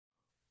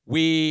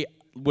we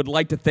would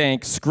like to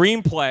thank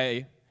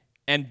Screenplay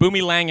and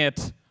Bumi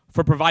Langit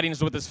for providing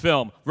us with this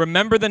film.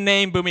 Remember the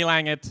name, Bumi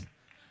Langit.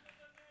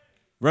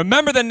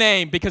 Remember the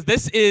name, because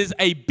this is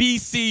a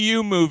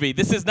BCU movie.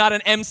 This is not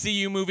an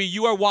MCU movie.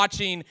 You are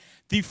watching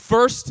the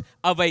first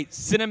of a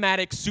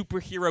cinematic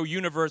superhero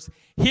universe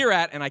here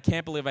at, and I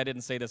can't believe I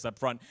didn't say this up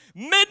front,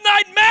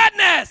 Midnight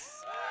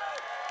Madness!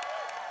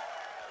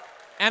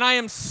 And I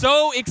am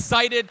so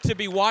excited to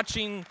be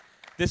watching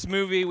this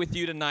movie with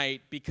you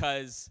tonight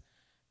because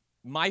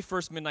my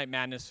first Midnight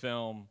Madness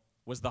film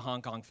was the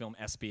Hong Kong film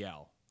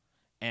SPL.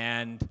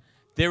 And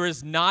there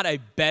is not a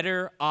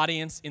better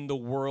audience in the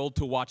world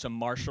to watch a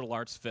martial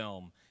arts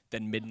film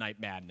than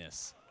Midnight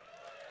Madness.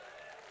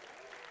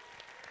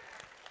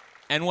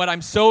 And what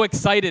I'm so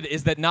excited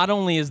is that not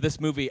only is this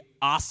movie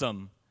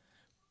awesome,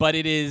 but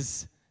it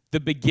is the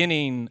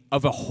beginning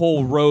of a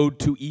whole road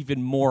to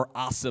even more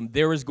awesome.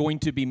 There is going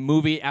to be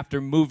movie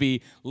after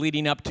movie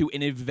leading up to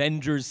an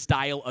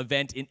Avengers-style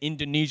event in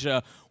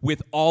Indonesia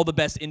with all the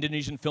best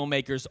Indonesian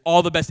filmmakers,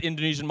 all the best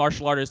Indonesian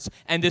martial artists,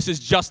 and this is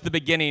just the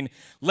beginning.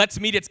 Let's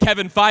meet its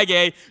Kevin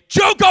Feige,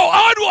 Joko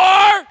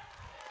Anwar!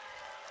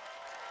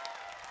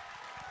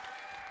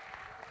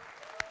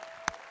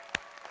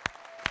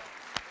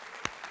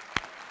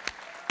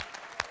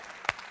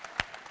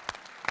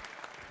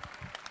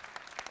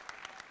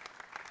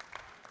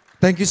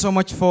 Thank you so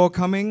much for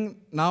coming.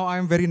 Now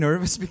I'm very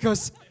nervous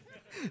because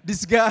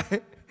this guy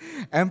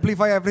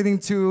amplify everything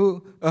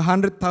to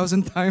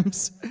 100,000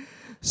 times.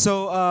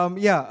 So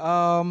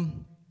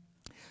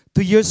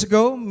 2 years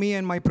ago, me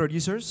and my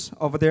producers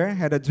over there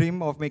had a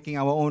dream of making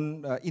our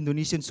own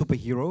Indonesian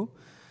superhero.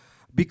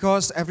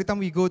 Because every time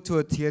we go to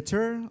a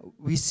theater,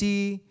 we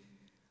see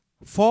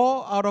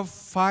 4 out of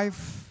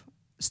 5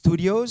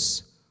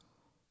 studios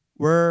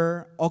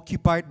were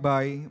occupied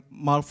by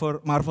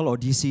Marvel or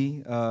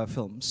DC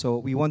films. So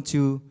we want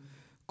to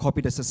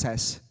copy the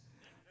success.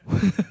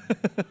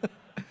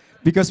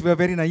 Because we are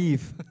very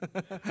naive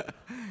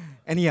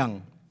and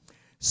young.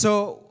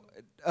 So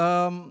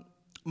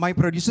my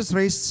producers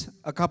raised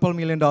a couple $1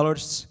 million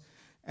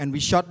and we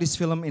shot this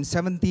film in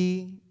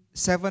 70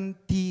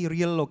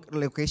 real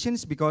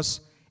locations because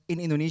in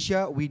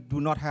Indonesia we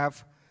do not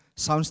have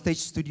soundstage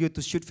studio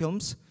to shoot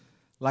films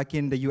like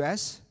in the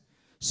US.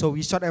 So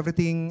we shot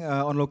everything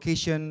on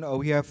location.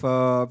 We have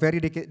a very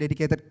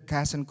dedicated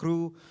cast and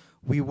crew.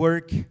 We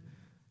work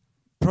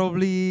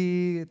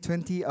probably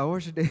 20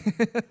 hours a day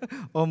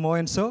or more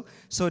and so.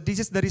 So this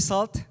is the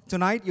result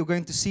tonight you're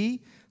going to see.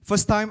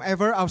 First time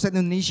ever outside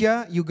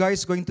Indonesia, you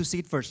guys going to see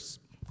it first.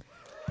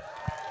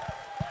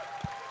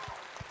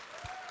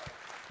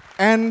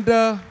 And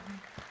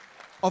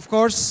of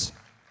course,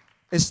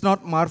 it's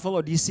not Marvel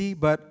or DC,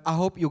 but I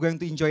hope you're going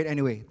to enjoy it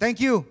anyway. Thank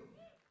you.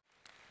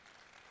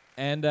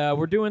 And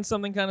we're doing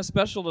something kind of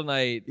special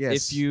tonight. Yes.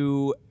 If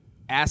you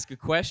ask a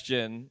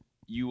question,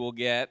 you will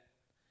get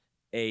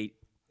a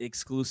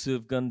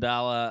exclusive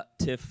Gundala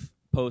TIFF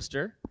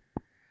poster,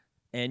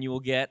 and you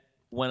will get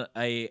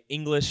a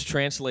English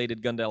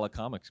translated Gundala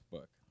comics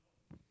book.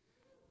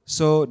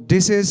 So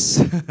this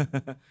is,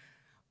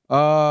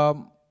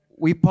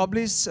 we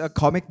publish a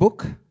comic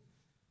book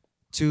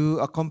to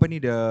accompany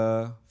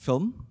the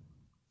film.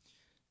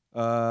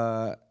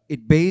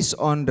 It based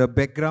on the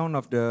background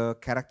of the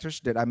characters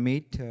that I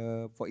made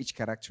for each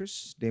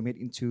characters. They made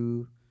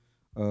into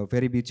a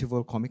very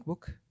beautiful comic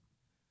book.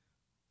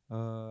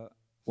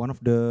 One of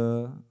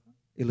the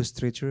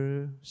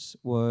illustrators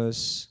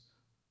was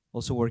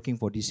also working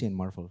for DC and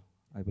Marvel,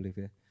 I believe.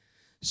 Yeah.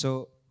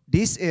 So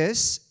this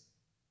is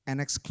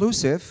an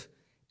exclusive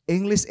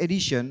English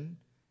edition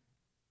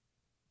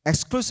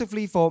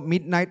exclusively for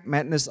Midnight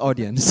Madness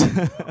audience.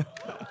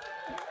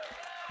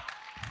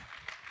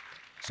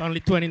 It's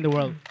only 20 in the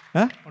world.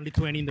 Huh? Only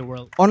 20 in the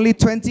world. Only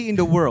 20 in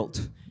the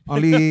world.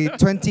 Only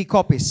 20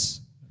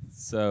 copies.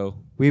 So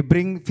we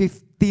bring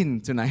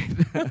 15 tonight.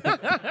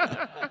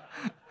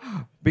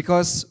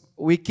 Because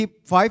we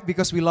keep 5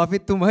 because we love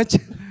it too much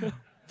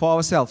for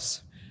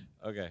ourselves.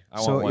 Okay, I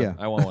want one. Yeah.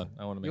 I want one.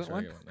 I want to make sure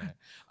I get one.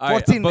 All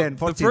 14 right, then,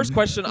 14. The first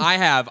question I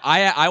have,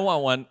 I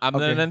want one. I'm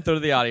Okay. going to then throw to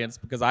the audience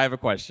because I have a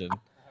question.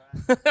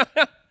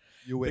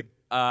 You win.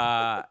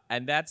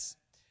 And that's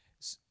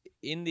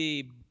in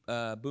the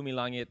Bumi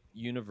Langit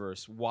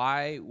universe.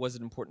 Why was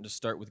it important to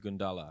start with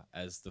Gundala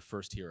as the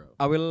first hero?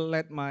 I will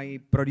let my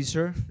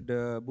producer,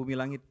 the Bumi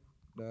Langit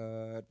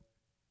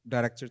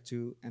director,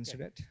 to answer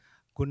that.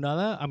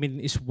 Gundala, I mean,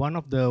 is one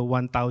of the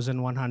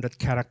 1,100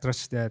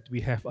 characters that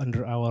we have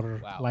under our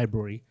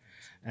library,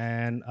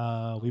 and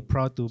we're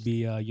proud to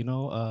be,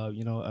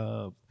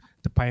 the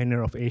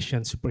pioneer of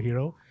Asian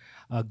superhero.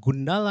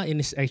 Gundala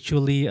is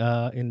actually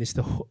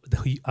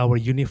our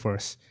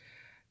universe.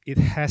 It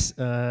has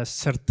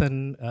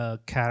certain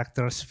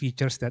characters,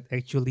 features that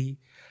actually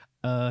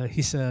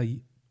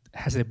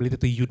has the ability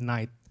to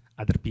unite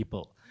other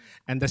people,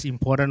 and that's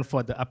important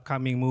for the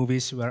upcoming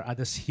movies where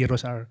other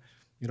heroes are,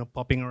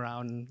 popping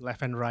around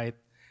left and right.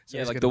 So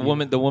yeah, like the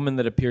woman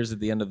that appears at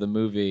the end of the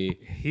movie.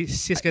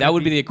 She's that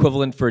would be the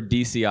equivalent for a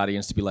DC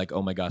audience to be like,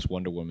 oh my gosh,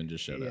 Wonder Woman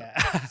just showed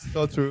up.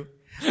 So true.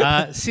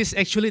 She's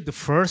actually the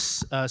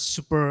first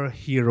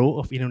superhero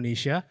of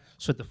Indonesia.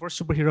 So the first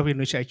superhero of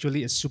Indonesia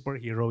actually is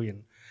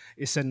superheroine.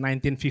 It's in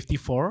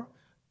 1954,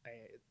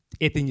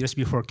 18 years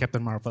before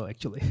Captain Marvel,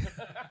 actually.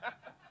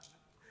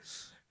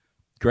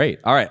 Great.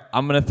 All right,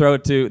 I'm gonna throw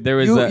it to there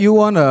was You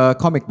want a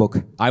comic book?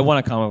 I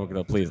want a comic book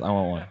though, please. I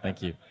want one.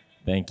 Thank you.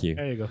 Thank you.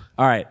 There you go.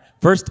 All right.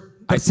 First,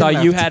 I saw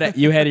Person you left.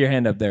 you had your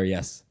hand up there.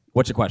 Yes.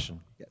 What's your question?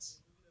 Yes.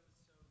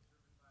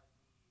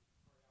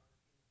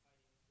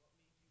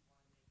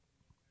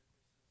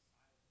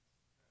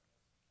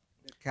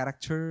 The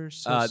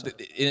characters.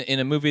 In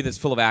a movie that's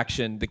full of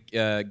action, the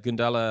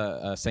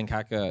Gundala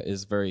Sancaka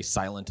is very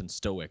silent and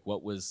stoic.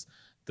 What was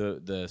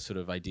the sort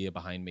of idea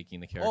behind making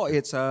the character? Oh,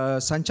 it's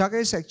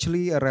Sancaka is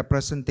actually a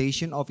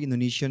representation of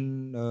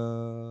Indonesian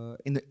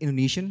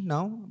Indonesian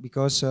now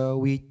because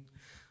we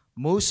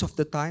most of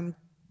the time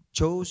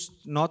chose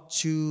not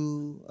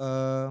to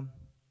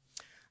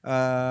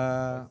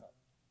let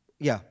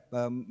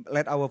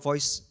our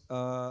voice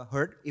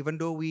heard, even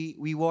though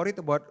we worried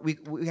about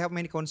we have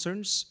many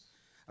concerns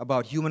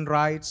about human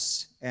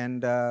rights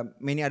and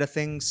many other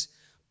things,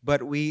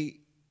 but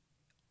we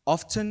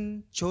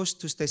often chose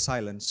to stay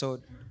silent. So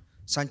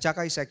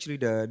Sancaka is actually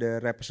the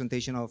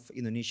representation of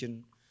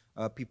Indonesian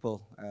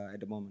people at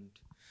the moment.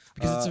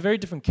 Because it's a very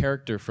different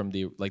character from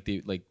he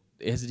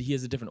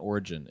has a different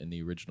origin in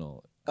the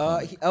original.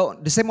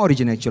 The same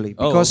origin actually,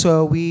 because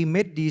we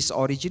made this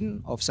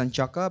origin of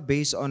Sancaka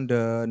based on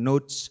the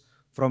notes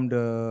from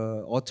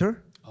the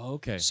author. Oh,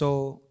 okay.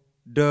 So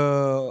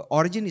the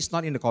origin is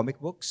not in the comic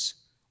books,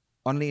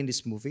 only in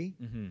this movie.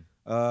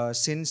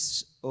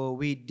 Since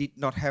we did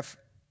not have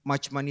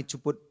much money to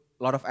put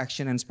a lot of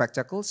action and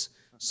spectacles,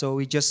 so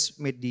we just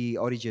made the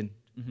origin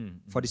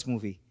for this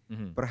movie.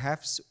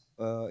 Perhaps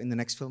in the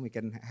next film we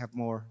can have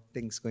more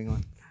things going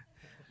on.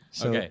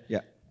 So, okay.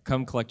 Yeah.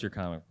 Come collect your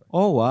comic book.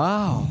 Oh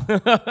wow.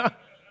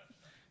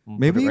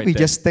 Maybe right we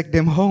there. just take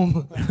them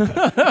home.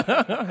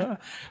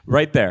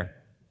 Right there.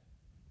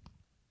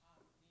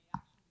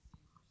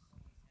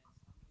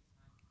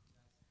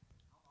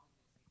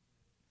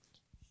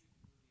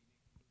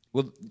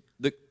 Well,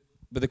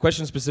 but the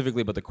question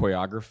specifically about the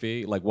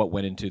choreography, like what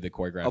went into the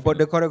choreography. About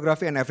the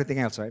choreography and everything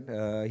else, right?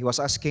 He was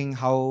asking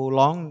how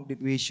long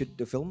did we shoot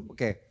the film?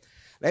 Okay,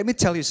 let me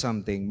tell you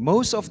something.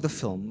 Most of the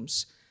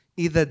films,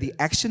 either the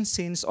action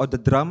scenes or the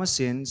drama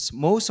scenes,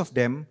 most of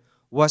them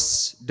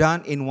was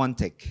done in one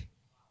take.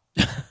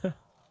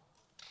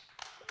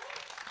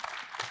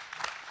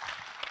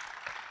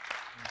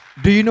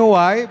 Do you know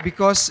why?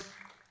 Because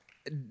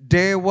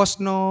there was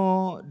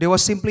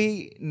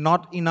simply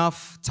not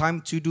enough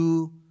time to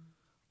do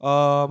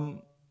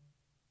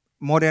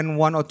more than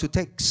 1 or 2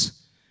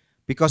 takes,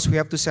 because we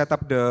have to set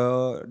up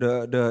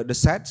the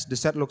sets. The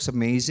set looks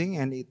amazing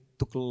and it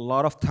took a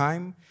lot of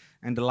time,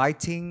 and the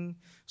lighting.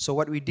 So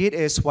what we did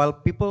is, while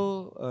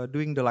people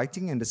doing the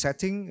lighting and the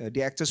setting,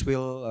 the actors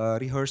will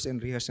rehearse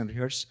and rehearse and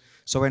rehearse.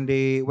 So when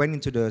they went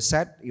into the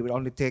set, it would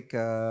only take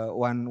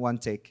one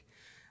take.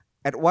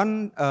 At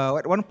one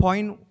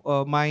point,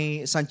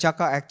 my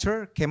Sancaka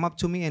actor came up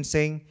to me and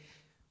saying,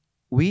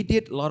 "We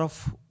did a lot of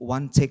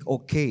one take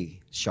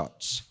okay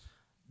shots.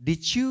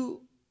 Did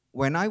you,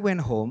 when I went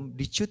home,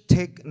 did you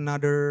take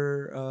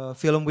another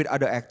film with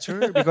other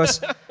actor?" Because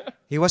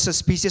he was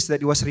suspicious that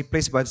he was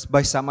replaced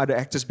by some other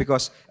actors,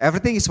 because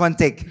everything is one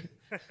take.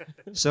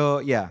 So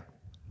yeah,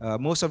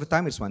 most of the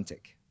time it's one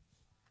take.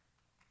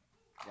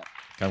 Yeah.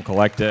 Come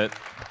collect it.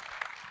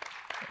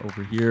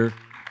 Over here.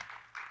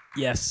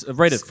 Yes,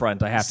 right at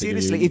front. I have to.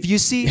 Seriously, if you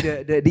see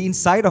the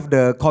inside of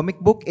the comic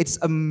book, it's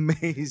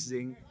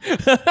amazing.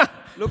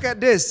 Look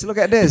at this. Look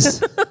at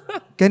this.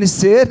 Can you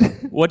see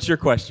it? What's your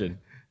question?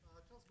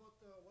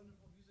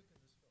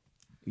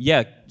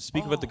 Yeah,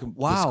 speak about the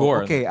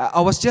score. Okay,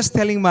 I was just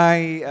telling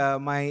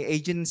my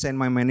agents and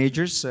my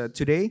managers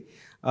today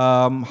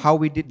how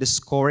we did the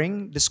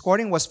scoring. The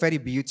scoring was very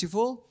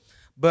beautiful,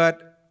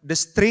 but the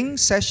string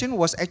session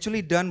was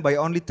actually done by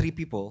only 3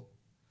 people.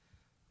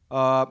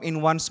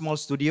 In one small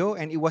studio,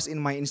 and it was in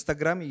my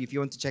Instagram. If you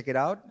want to check it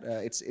out,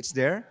 it's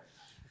there.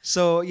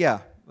 So yeah,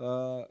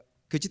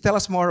 could you tell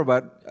us more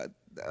about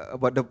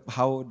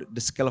how the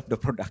scale of the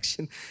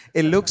production?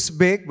 It looks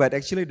big, but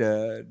actually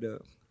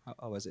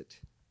how was it?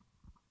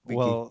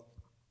 Well,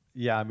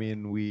 yeah, I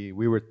mean, we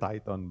were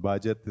tight on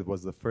budget. It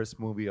was the first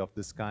movie of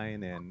this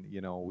kind, and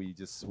we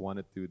just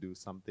wanted to do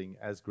something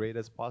as great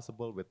as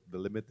possible with the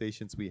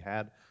limitations we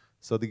had.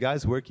 So the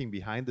guys working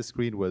behind the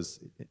screen was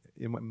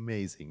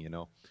amazing,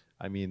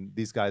 I mean,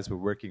 these guys were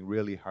working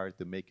really hard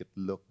to make it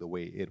look the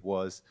way it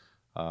was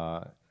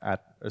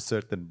at a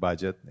certain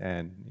budget.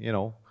 And,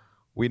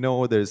 we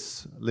know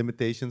there's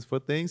limitations for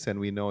things, and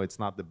we know it's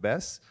not the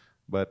best,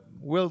 but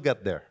we'll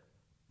get there.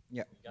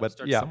 Yeah. But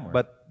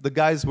the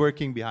guys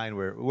working behind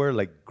were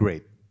like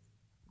great.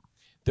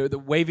 They're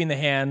waving the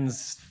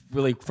hands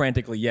really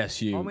frantically. Yes,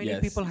 you. How many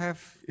yes. people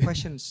have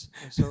questions?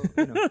 So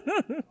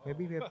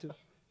maybe we have to.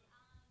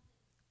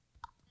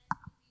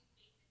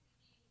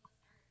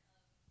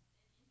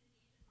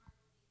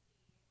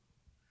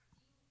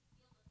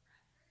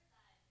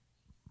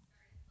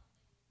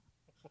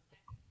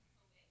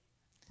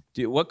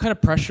 What kind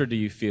of pressure do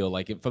you feel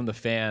like from the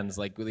fans,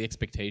 like with the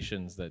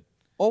expectations that?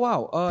 Oh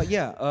wow,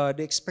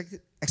 the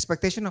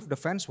expectation of the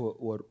fans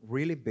were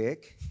really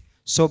big.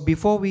 So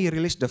before we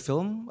released the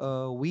film,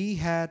 we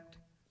had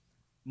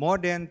more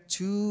than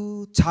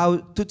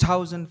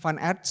 2,000 fan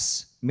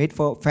arts made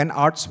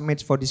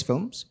for these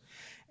films,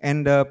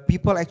 and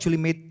people actually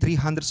made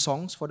 300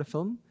 songs for the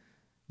film.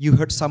 You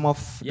heard some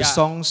of the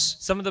songs.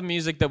 Some of the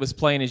music that was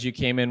playing as you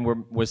came in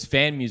was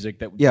fan music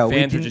that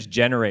fans were just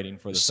generating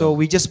for the film. So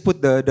we just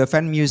put the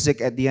fan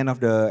music at the end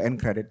of the end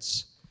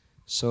credits.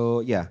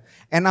 So yeah,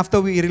 and after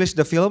we released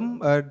the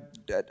film,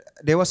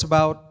 there was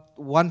about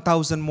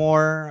 1,000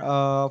 more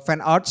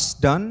fan arts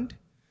done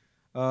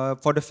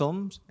for the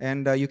films,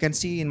 and you can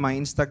see in my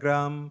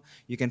Instagram.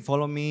 You can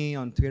follow me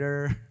on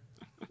Twitter.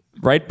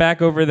 Right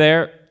back over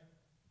there.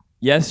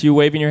 Yes, you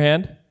waving your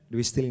hand? Do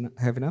we still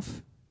have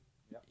enough?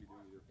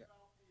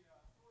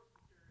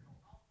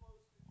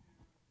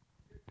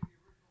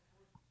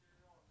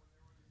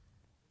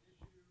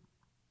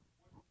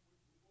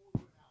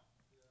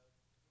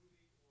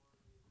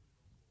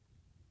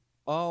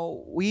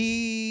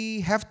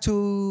 We have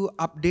to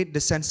update the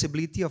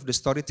sensibility of the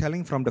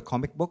storytelling from the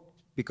comic book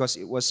because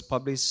it was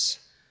published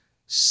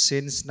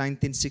since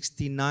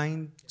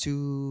 1969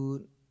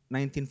 to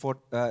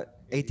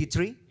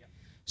 1983.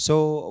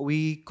 So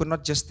we could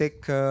not just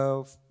take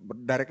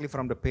directly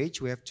from the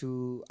page. We have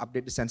to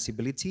update the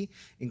sensibility,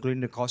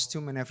 including the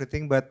costume and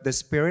everything. But the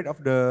spirit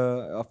of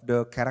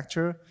the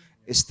character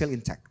is still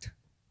intact.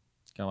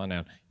 Come on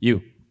down.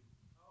 You.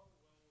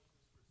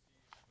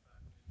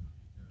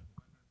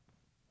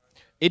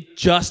 It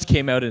just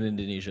came out in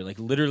Indonesia, like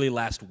literally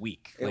last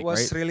week. It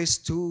was right?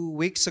 released 2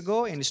 weeks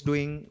ago and it's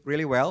doing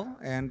really well.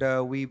 And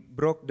we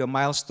broke the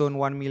milestone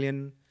 1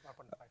 million.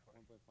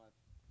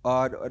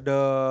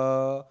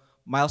 The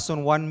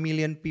milestone 1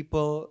 million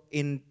people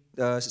in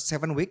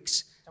 7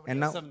 weeks.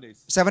 And now 7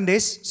 days. 7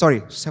 days.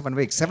 Sorry, 7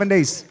 weeks. 7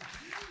 days.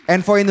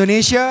 And for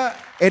Indonesia,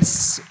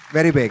 it's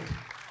very big.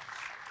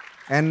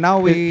 And now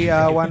we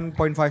are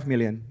 1.5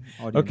 million.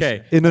 Audience.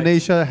 Okay.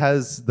 Indonesia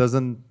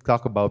doesn't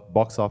talk about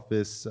box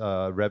office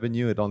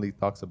revenue. It only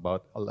talks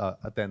about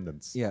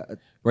attendance. Yeah.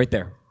 Right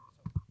there.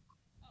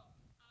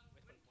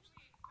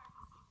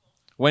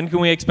 When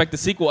can we expect the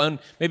sequel? And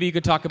maybe you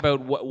could talk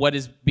about what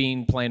is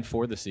being planned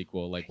for the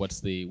sequel. Like,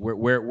 what's the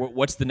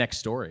what's the next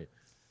story?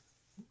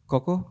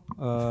 Coco,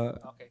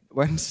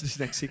 when's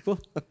the next sequel?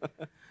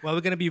 Well,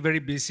 we're going to be very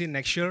busy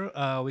next year.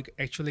 We're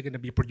actually going to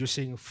be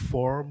producing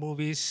 4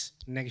 movies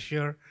next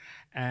year.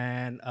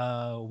 And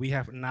we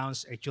have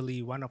announced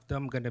actually one of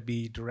them going to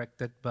be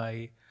directed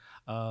by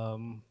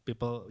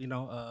people,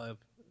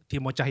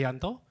 Timo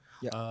Cahyanto.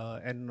 Yeah.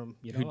 And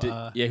who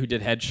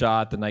did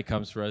Headshot, The Night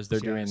Comes for Us. They're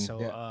doing. So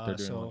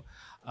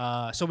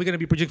we're going to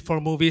be producing 4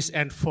 movies,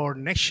 and for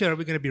next year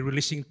we're going to be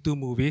releasing 2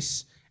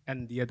 movies,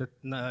 and the other.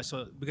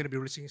 So we're going to be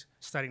releasing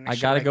starting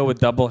next year. I gotta go with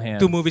double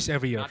hands. 2 movies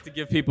every year. Not to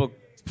give people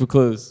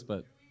clues,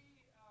 but.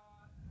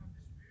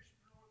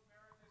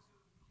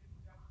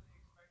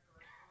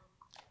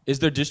 Is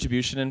there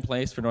distribution in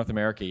place for North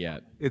America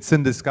yet? It's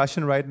in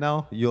discussion right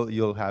now.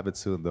 You'll have it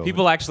soon, though.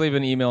 People actually have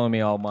been emailing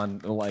me all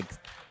month, like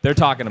they're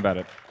talking about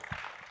it.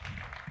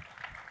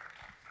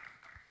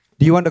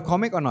 Do you want the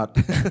comic or not?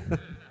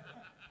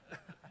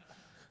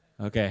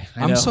 Okay.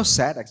 I'm so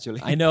sad, actually.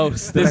 I know.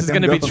 This is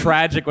going to be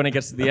tragic when it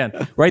gets to the end.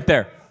 Right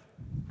there.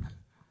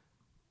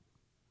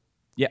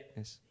 Yeah.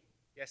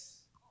 Yes.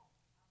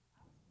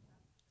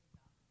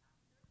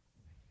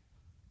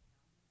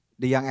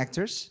 The young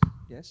actors?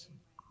 Yes.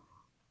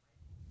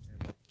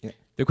 Yeah.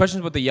 The question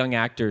is about the young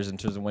actors in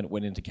terms of when it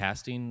went into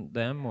casting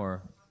them,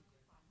 or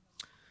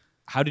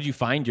how did you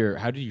find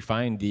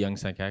the young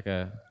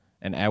Sancaka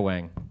and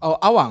Awang? Oh,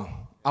 Awang.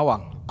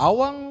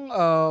 Awang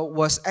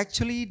was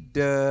actually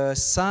the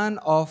son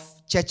of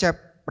Cecep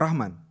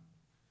Rahman,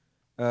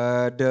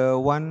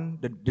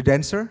 the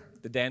dancer.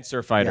 The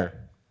dancer fighter. Yeah.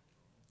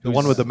 The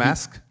one with the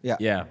mask? Yeah.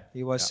 Yeah.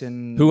 He was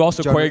in. Who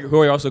also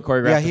choreographed the film,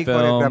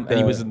 choreographed and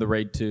he was in The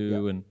Raid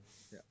 2, and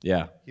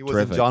yeah. He was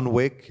terrific. in John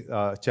Wick.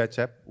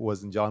 Cecep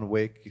was in John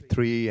Wick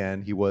 3,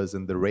 and he was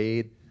in The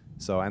Raid.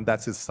 And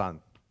that's his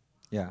son.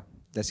 Yeah,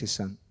 that's his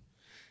son.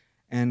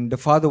 And the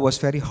father was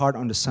very hard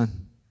on the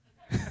son.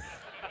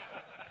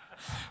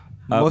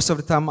 Most of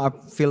the time, I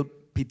feel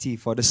pity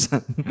for the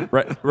son.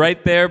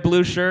 right there,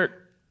 blue shirt.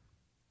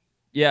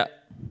 Yeah.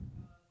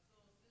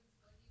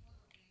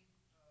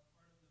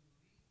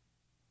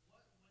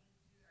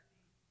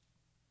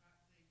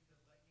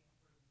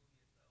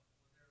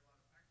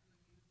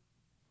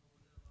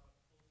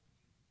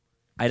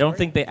 I don't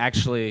think they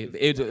actually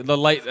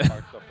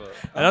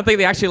I don't think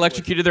they actually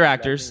electrocuted their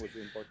actors,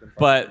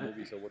 but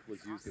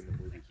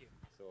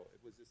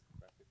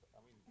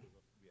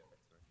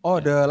Oh,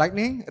 the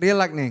lightning? Real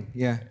lightning,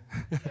 yeah.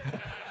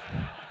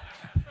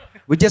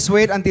 We just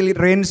wait until it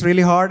rains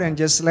really hard and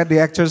just let the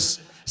actors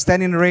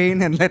stand in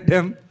rain and let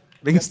them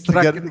being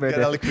struck Get in by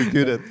the-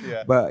 electrocuted.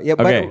 Yeah. But yeah,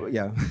 Okay. but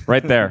yeah.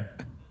 right there.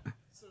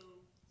 So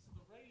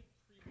the Raid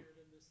premiered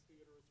in this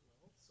theater as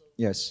well. So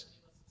Yes. is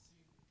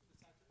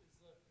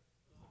the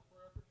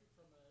choreography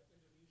from an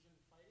Indonesian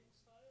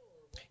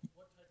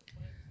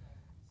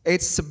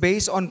It's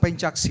based on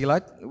Pencak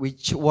Silat,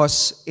 which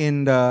was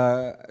in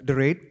the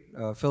Raid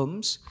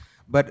films,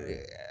 but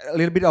a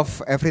little bit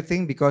of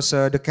everything because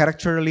the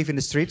character live in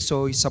the street,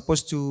 so he's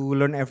supposed to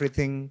learn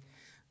everything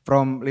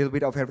from a little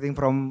bit of everything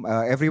from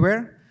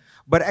everywhere.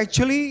 But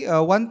actually,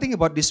 one thing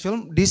about this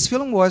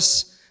film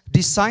was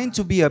designed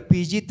to be a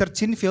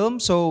PG-13 film,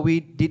 so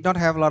we did not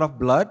have a lot of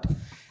blood.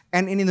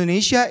 And in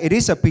Indonesia, it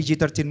is a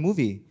PG-13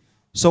 movie.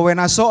 So when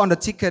I saw on the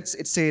tickets,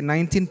 it say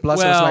 19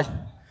 plus, I was like,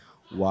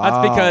 wow.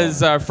 That's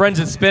because our friends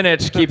at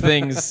Spinach keep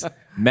things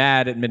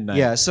mad at midnight.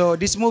 Yeah, so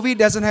this movie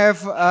doesn't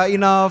have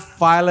enough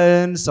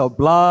violence or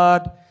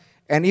blood.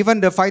 And even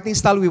the fighting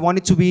style, we want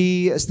it to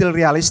be still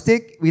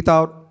realistic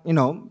without,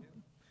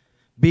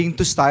 being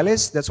too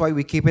stylish. That's why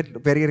we keep it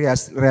very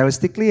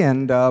realistically.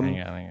 And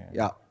Hang on.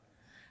 yeah,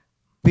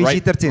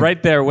 PG-13.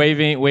 Right there,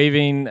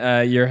 waving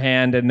your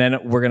hand, and then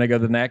we're gonna go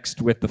the next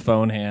with the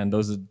phone hand.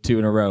 Those are 2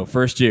 in a row.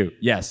 First, you.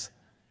 Yes.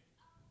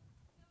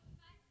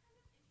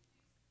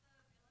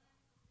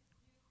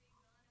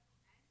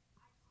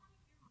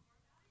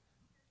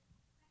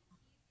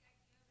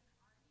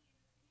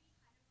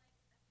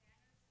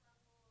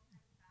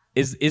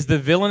 Is the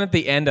villain at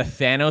the end a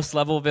Thanos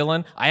level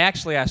villain? I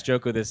actually asked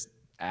Joko this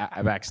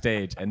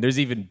backstage, and there's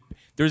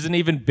an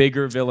even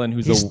bigger villain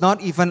who's He's not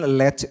even a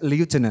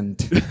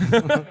lieutenant.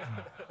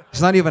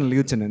 He's not even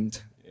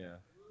lieutenant. Yeah.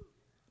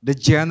 The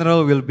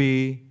general will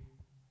be,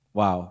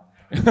 wow.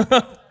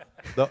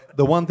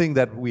 The one thing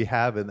that we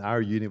have in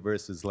our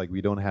universe is like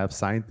we don't have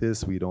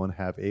scientists, we don't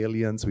have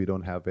aliens, we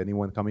don't have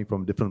anyone coming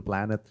from a different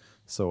planet.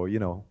 So,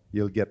 you'll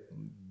get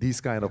these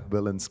kind of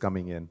villains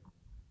coming in.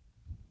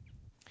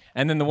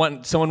 And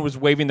then someone was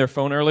waving their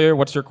phone earlier.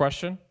 What's your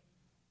question?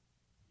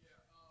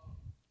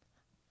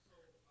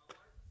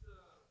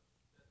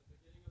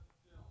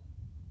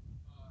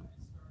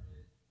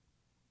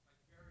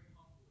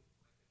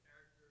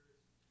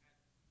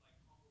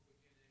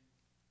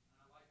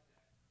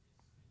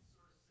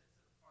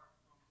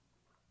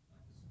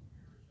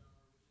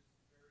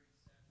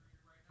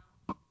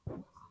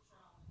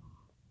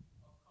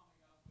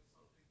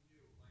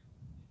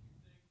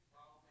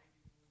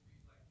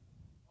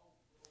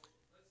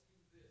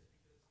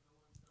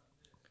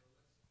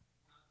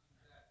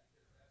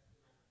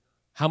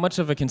 How much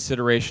of a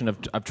consideration of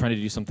trying to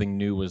do something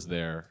new was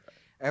there?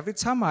 Every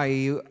time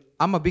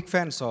I'm a big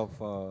fan of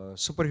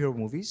superhero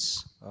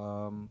movies.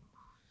 I'm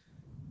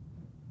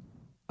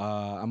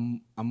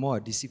more a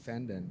DC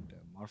fan than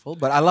Marvel,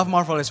 but I love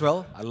Marvel as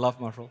well. I love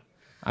Marvel.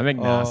 I'm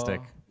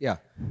agnostic. Yeah.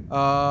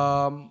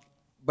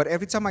 But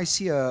every time I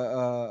see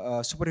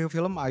a superhero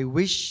film, I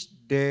wish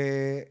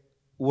there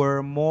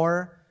were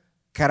more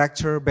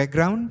character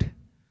background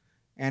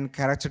and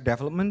character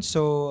development.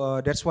 So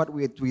that's what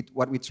we're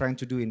trying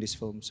to do in this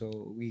film.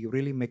 So we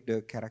really make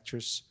the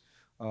characters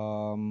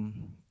have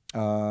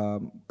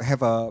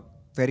a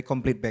very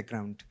complete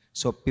background,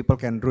 so people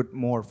can root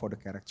more for the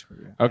character.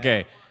 Yeah.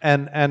 Okay.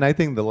 And I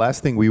think the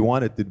last thing we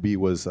wanted to be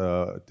was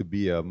to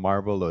be a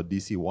Marvel or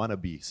DC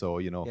wannabe. So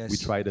Yes. we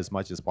tried as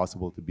much as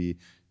possible to be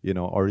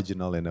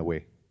original in a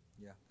way.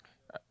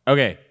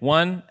 Okay,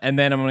 1, and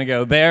then I'm gonna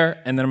go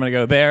there, and then I'm gonna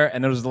go there,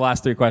 and those are the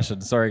last 3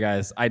 questions. Sorry,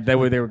 guys.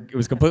 It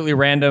was completely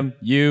random.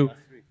 You,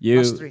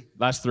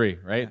 last three,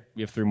 right? Yeah.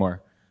 We have 3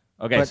 more.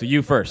 Okay, so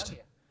you first.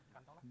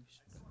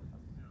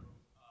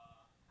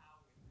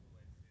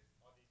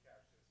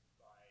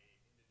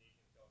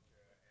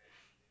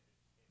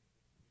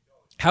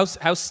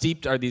 How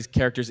steeped are these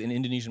characters in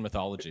Indonesian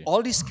mythology?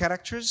 All these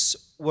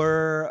characters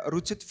were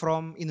rooted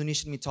from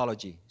Indonesian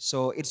mythology.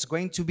 So it's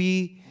going to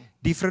be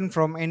different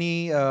from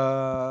any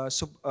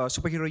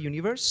superhero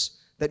universe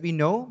that we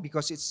know,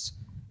 because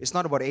it's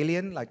not about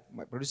alien, like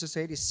my producer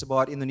said. It's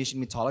about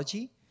Indonesian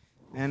mythology,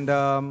 and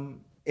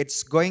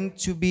it's going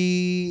to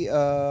be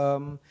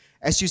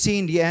as you see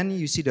in the end.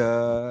 You see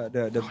the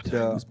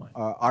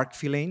arc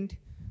villain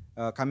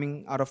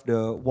coming out of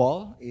the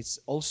wall. It's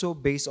also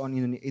based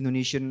on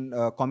Indonesian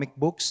comic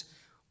books,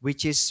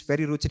 which is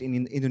very rooted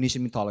in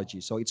Indonesian mythology.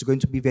 So it's going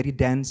to be very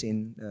dense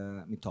in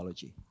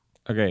mythology.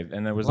 Okay,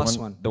 and there was Last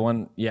the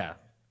one.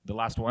 the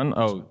last one.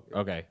 Oh,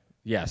 okay,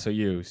 yeah. So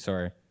you,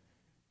 sorry.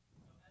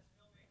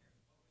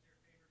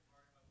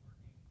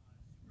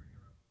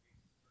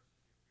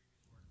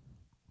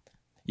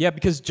 Yeah,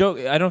 because I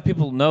don't know if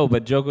people know,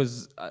 but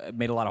Joko's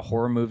made a lot of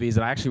horror movies,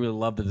 and I actually really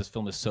love that this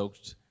film is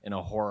soaked in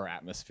a horror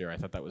atmosphere. I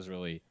thought that was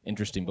really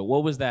interesting. But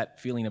what was that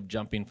feeling of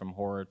jumping from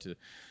horror to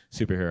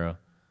superhero?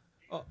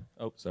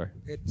 Oh, sorry.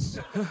 It's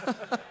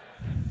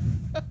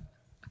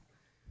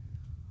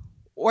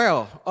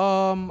well,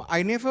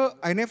 I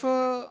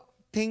never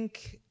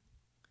think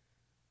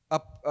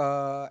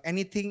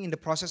anything in the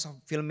process of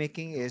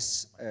filmmaking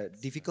is a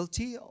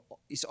difficulty.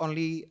 It's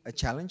only a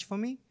challenge for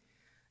me.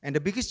 And the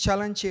biggest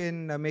challenge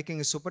in making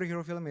a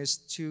superhero film is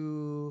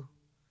to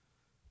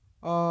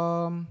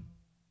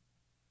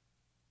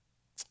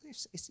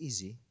it's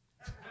easy.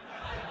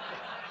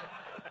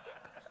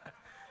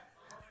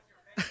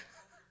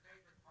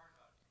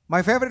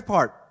 My favorite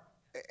part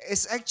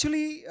is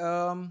actually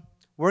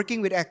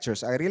working with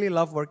actors. I really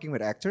love working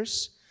with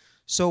actors.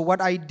 So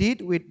what I did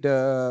with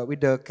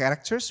the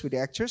characters, with the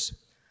actors,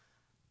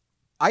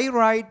 I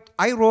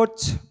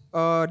wrote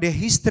the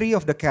history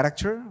of the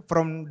character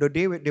from the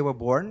day they were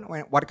born,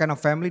 what kind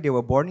of family they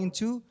were born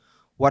into,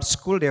 what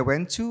school they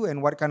went to,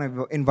 and what kind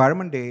of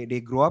environment they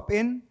grew up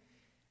in.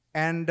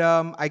 And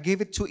I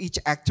gave it to each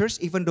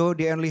actors, even though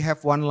they only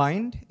have one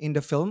line in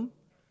the film.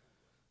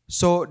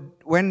 So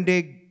when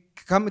they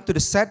come into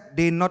the set,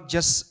 they're not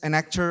just an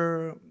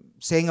actor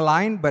saying a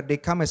line, but they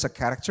come as a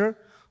character,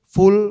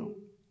 full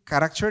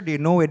character. They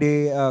know where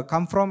they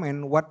come from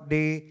and what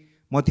their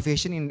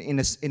motivation in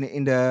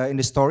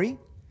the story.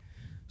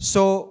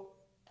 So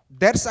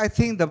that's, I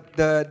think,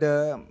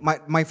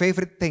 my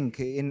favorite thing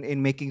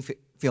in making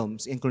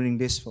films, including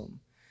this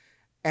film.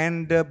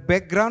 And the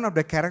background of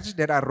the characters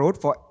that I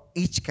wrote for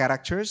each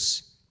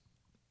characters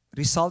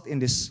result in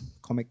this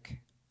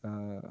comic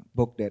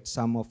book that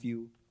some of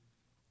you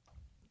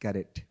got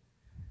it.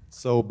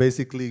 So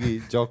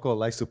basically, Joko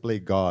likes to play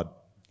God.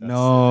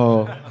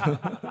 No.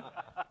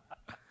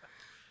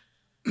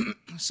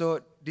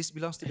 So this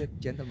belongs to the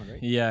gentleman,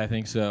 right? Yeah, I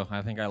think so.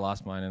 I think I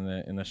lost mine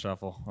in the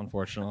shuffle,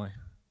 unfortunately.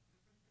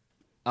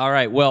 All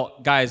right, well,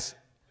 guys,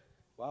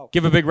 Wow.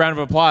 give a big round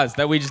of applause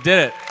that we just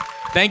did it.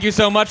 Thank you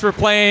so much for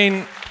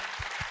playing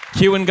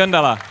Q and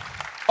Gundala.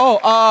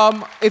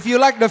 Oh, if you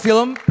like the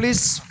film,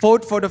 please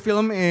vote for the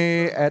film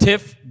at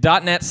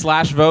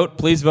TIFF.net/vote.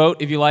 Please vote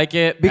if you like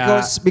it.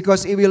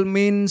 because it will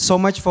mean so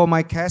much for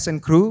my cast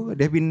and crew.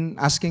 They've been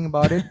asking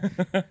about it.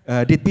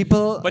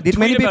 Did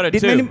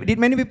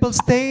many people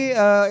stay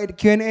at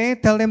Q&A?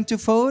 Tell them to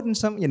vote and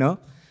some,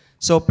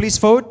 So please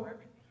vote.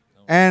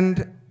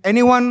 And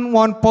anyone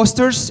want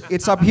posters?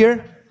 It's up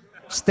here.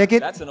 Just take it.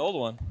 That's an old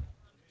one.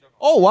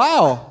 Oh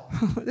wow,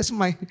 this is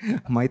my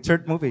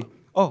third movie.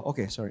 Oh,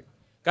 okay, sorry.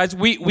 Guys,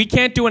 we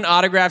can't do an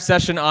autograph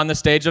session on the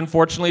stage,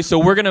 unfortunately, so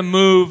we're going to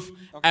move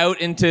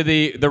out into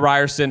the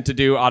Ryerson to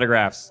do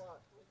autographs.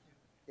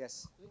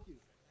 Yes.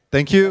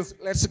 Thank you.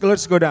 Let's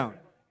go down.